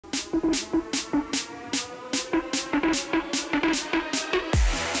Yeah,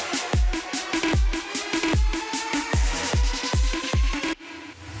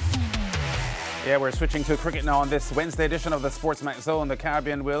 we're switching to cricket now on this Wednesday edition of the SportsMax Zone. The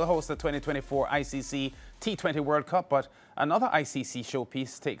Caribbean will host the 2024 ICC T20 World Cup, but another ICC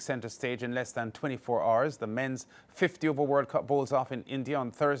showpiece takes centre stage in less than 24 hours. The men's 50-over World Cup bowls off in India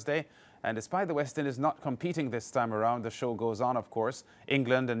on Thursday. And despite the West Indies not competing this time around, the show goes on, of course.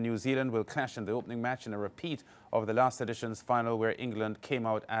 England and New Zealand will clash in the opening match in a repeat of the last edition's final, where England came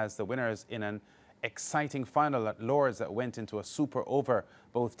out as the winners in an exciting final at Lord's that went into a super over.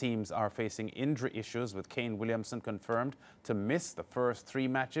 Both teams are facing injury issues, with Kane Williamson confirmed to miss the first 3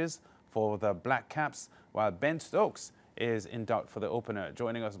 matches for the Black Caps, while Ben Stokes is in doubt for the opener.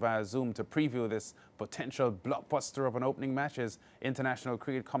 Joining us via Zoom to preview this potential blockbuster of an opening match is international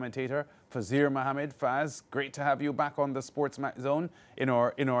cricket commentator Fazeer Mohammed. Faz, great to have you back on the SportsMax Zone in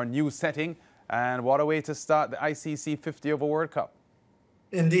our new setting. And what a way to start the ICC 50-over World Cup.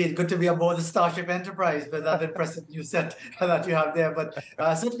 Indeed, good to be aboard the Starship Enterprise with that impressive new set that you have there. But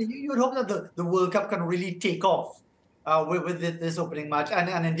certainly, you would hope that the World Cup can really take off with this opening match.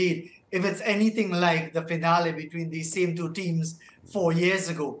 And indeed, if it's anything like the finale between these same 2 teams 4 years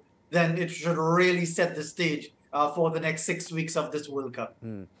ago, then it should really set the stage for the next 6 weeks of this World Cup.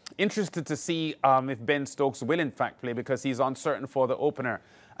 Interested to see if Ben Stokes will in fact play, because he's uncertain for the opener.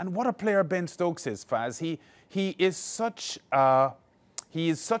 And what a player Ben Stokes is, Faz. He is such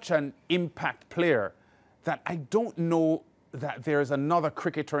an impact player that I don't know that there's another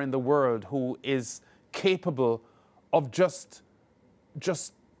cricketer in the world who is capable of just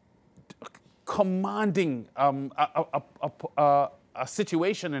commanding a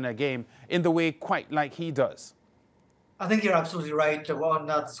situation in a game in the way quite like he does. I think you're absolutely right on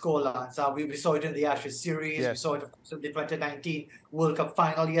that scoreline. We saw it in the Ashes series. Yes. We saw it, of course, in the 2019 World Cup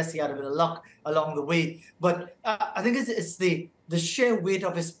final. Yes, he had a bit of luck along the way. But I think it's the sheer weight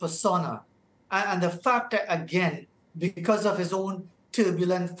of his persona. And the fact that, again, because of his own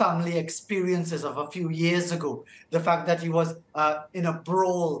turbulent family experiences of a few years ago, the fact that he was in a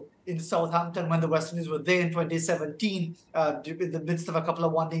brawl in Southampton when the West Indies were there in 2017, in the midst of a couple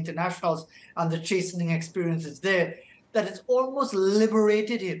of one-day internationals, and the chastening experiences there, that it's almost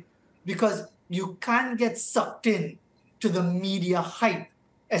liberated him, because you can get sucked in to the media hype,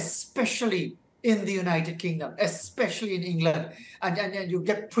 especially in the United Kingdom, especially in England, and you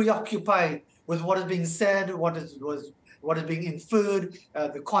get preoccupied with what is being said, what is being inferred,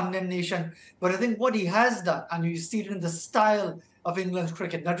 the condemnation. But I think what he has done, and you see it in the style of England's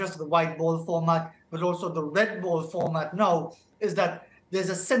cricket, not just the white ball format, but also the red ball format now, is that there's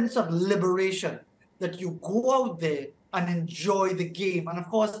a sense of liberation, that you go out there and enjoy the game. And of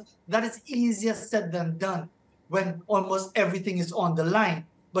course, that is easier said than done when almost everything is on the line.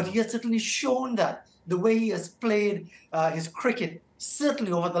 But he has certainly shown that the way he has played his cricket,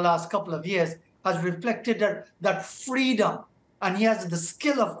 certainly over the last couple of years, has reflected that freedom. And he has the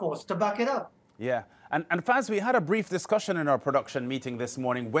skill, of course, to back it up. Yeah. And Faz, we had a brief discussion in our production meeting this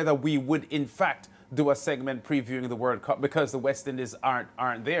morning whether we would, in fact, do a segment previewing the World Cup, because the West Indies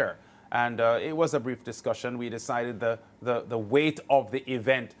aren't there. And it was a brief discussion. We decided the weight of the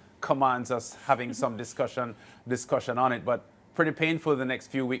event commands us having some discussion on it. But pretty painful the next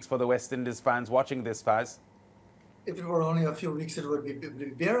few weeks for the West Indies fans watching this, Faz. If it were only a few weeks, it would be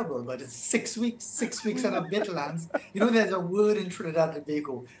bearable. But it's 6 weeks, 6 weeks and a bit, Lance. You know, there's a word in Trinidad and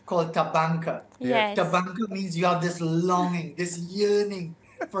Tobago called tabanka. Yes. Tabanka means you have this longing, this yearning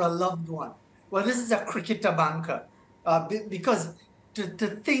for a loved one. Well, this is a cricket tabanka, because to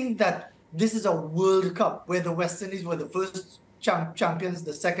think that this is a World Cup where the West Indies were the first champions,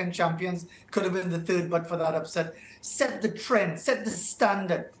 the second champions, could have been the third, but for that upset, set the trend, set the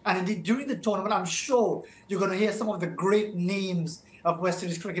standard. And indeed, during the tournament, I'm sure you're going to hear some of the great names of West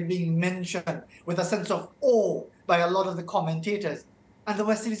Indies cricket being mentioned with a sense of awe by a lot of the commentators. And the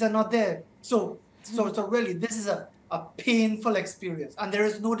West Indies are not there. So really, this is a painful experience. And there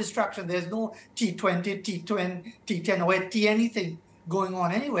is no distraction. There's no T20, T20, T10, or T anything going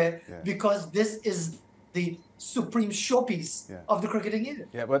on anywhere, because this is the supreme showpiece of the cricketing year.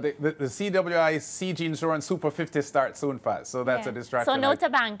 Yeah, but the CWI CG Insurance Super 50 starts soon, Fast, so that's a distraction. So no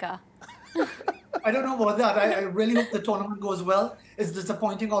tabanka. I don't know about that. I really hope the tournament goes well. It's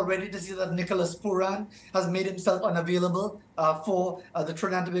disappointing already to see that Nicholas Pooran has made himself unavailable for the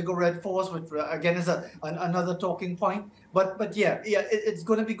Trinidad and Tobago Red Force, which again is another talking point. But yeah, it's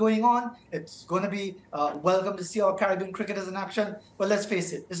going to be going on. It's going to be welcome to see our Caribbean cricketers in action. But let's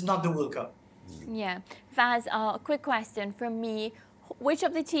face it, it's not the World Cup. Yeah. Faz, a quick question from me. Which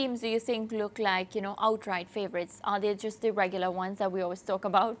of the teams do you think look like, outright favorites? Are they just the regular ones that we always talk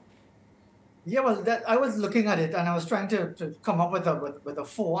about? Yeah, well, I was looking at it and I was trying to come up with a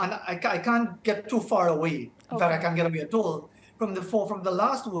four, and I can't get too far away. In fact, I can't get away at all from the four from the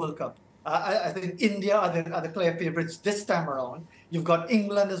last World Cup. I think India are the clear favorites this time around. You've got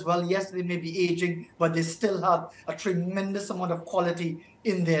England as well. Yes, they may be aging, but they still have a tremendous amount of quality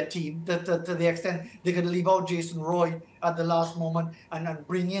in their team to the extent they can leave out Jason Roy at the last moment and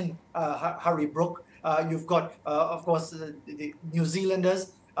bring in Harry Brook. You've got, of course, the New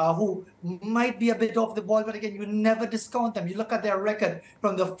Zealanders who might be a bit off the ball, but again, you never discount them. You look at their record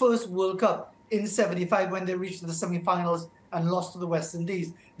from the first World Cup in '75 when they reached the semi-finals and lost to the West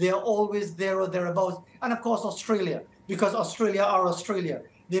Indies. They are always there or thereabouts. And of course, Australia, because Australia are Australia.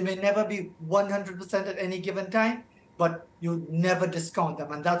 They may never be 100% at any given time, but you never discount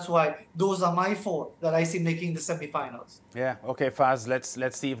them. And that's why those are my four that I see making the semi-finals. Yeah, okay, Faz,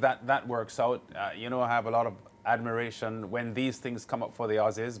 let's see if that works out. You know, I have a lot of admiration when these things come up for the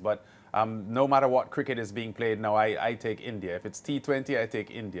Aussies, but no matter what cricket is being played now, I take India. If it's T20, I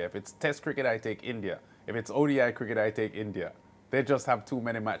take India. If it's Test cricket, I take India. If it's ODI cricket, I take India. They just have too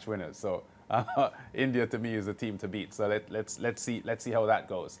many match winners. So India to me is a team to beat. So let's see how that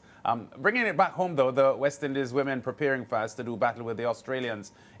goes. Bringing it back home though, the West Indies women preparing fast to do battle with the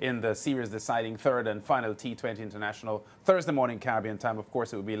Australians in the series deciding third and final T20 international Thursday morning Caribbean time. Of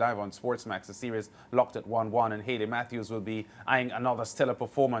course, it will be live on SportsMax. The series locked at 1-1, and Hayley Matthews will be eyeing another stellar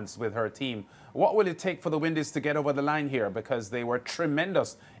performance with her team. What will it take for the Windies to get over the line here? Because they were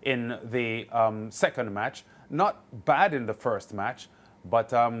tremendous in the second match, not bad in the first match, but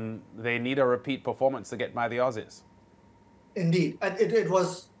they need a repeat performance to get by the Aussies. Indeed. It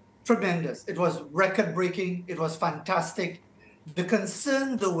was tremendous. It was record-breaking. It was fantastic. The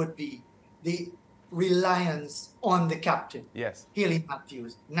concern, though, would be the reliance on the captain. Yes. Hayley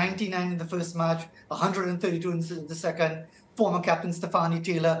Matthews. 99 in the first match, 132 in the second. Former captain Stephanie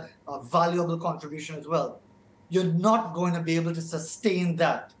Taylor, a valuable contribution as well. You're not going to be able to sustain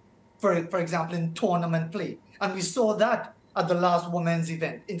that, for example, in tournament play. And we saw that at the last women's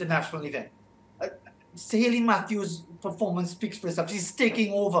event, international event. Hayley Matthews' performance speaks for itself. She's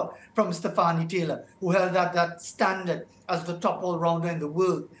taking over from Stephanie Taylor, who held that standard as the top all-rounder in the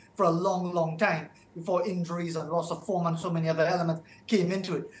world for a long, long time before injuries and loss of form and so many other elements came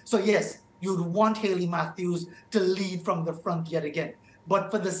into it. So yes, you'd want Hayley Matthews to lead from the front yet again.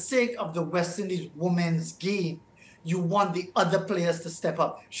 But for the sake of the West Indies women's game, you want the other players to step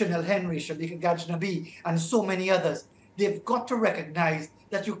up. Chanel Henry, Shalika Gajnabi, and so many others. They've got to recognize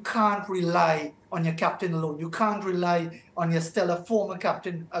that you can't rely on your captain alone. You can't rely on your stellar former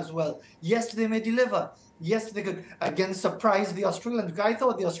captain as well. Yes, they may deliver. Yes, they could, again, surprise the Australians. I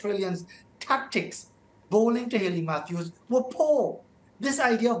thought the Australians' tactics, bowling to Hayley Matthews, were poor. This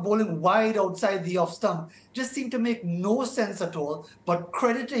idea of bowling wide outside the off stump just seemed to make no sense at all, but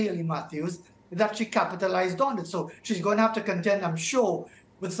credit to Hayley Matthews that she capitalized on it. So she's going to have to contend, I'm sure,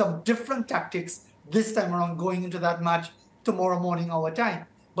 with some different tactics this time around going into that match tomorrow morning our time.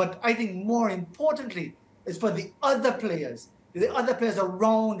 But I think more importantly is for the other players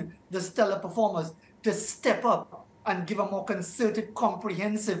around the stellar performers to step up and give a more concerted,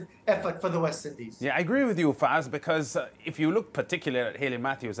 comprehensive effort for the West Indies. Yeah, I agree with you, Faz, because if you look particularly at Hayley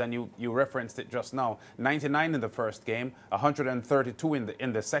Matthews, and you referenced it just now, 99 in the first game, 132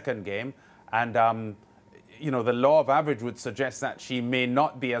 in the second game, and you know, the law of average would suggest that she may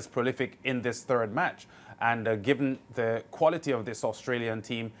not be as prolific in this third match. And given the quality of this Australian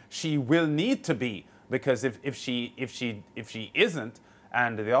team, she will need to be, because if she isn't,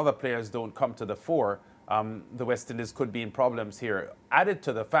 and the other players don't come to the fore, the West Indies could be in problems here. Added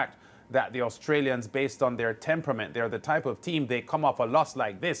to the fact that the Australians, based on their temperament, they're the type of team, they come off a loss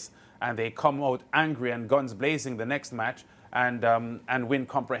like this, and they come out angry and guns blazing the next match, and win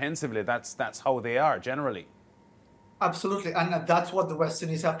comprehensively. That's how they are generally. Absolutely, and that's what the West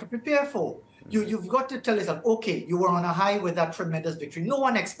Indies have to prepare for. You've got to tell yourself, okay, you were on a high with that tremendous victory. No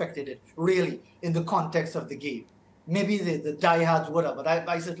one expected it, really, in the context of the game. Maybe the diehards would have, but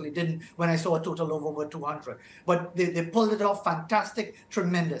I certainly didn't when I saw a total of over 200. But they pulled it off, fantastic,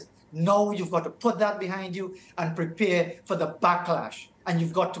 tremendous. Now you've got to put that behind you and prepare for the backlash. And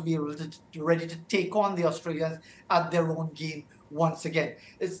you've got to be ready to take on the Australians at their own game once again.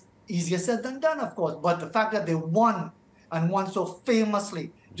 It's easier said than done, of course, but the fact that they won, and won so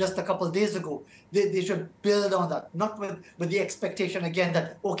famously just a couple of days ago, they should build on that, not with the expectation again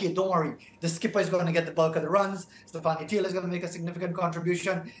that, okay, don't worry, the skipper is going to get the bulk of the runs, Stephanie Taylor is going to make a significant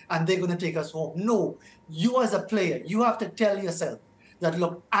contribution, and they're going to take us home. No, you as a player, you have to tell yourself that,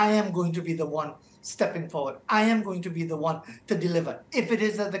 look, I am going to be the one stepping forward. I am going to be the one to deliver. If it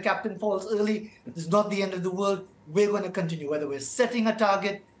is that the captain falls early, it's not the end of the world. We're going to continue, whether we're setting a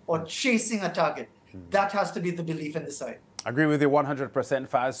target or chasing a target. That has to be the belief in the side. I agree with you 100%,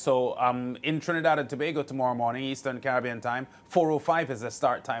 Faz. So in Trinidad and Tobago tomorrow morning, Eastern Caribbean time, 4:05 is the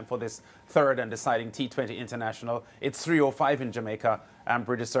start time for this third and deciding T20 International. It's 3:05 in Jamaica. I'm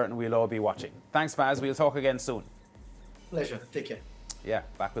pretty certain we'll all be watching. Thanks, Faz. We'll talk again soon. Pleasure. Take care. Yeah,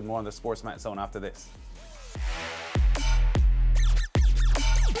 back with more on the SportsMax Zone after this.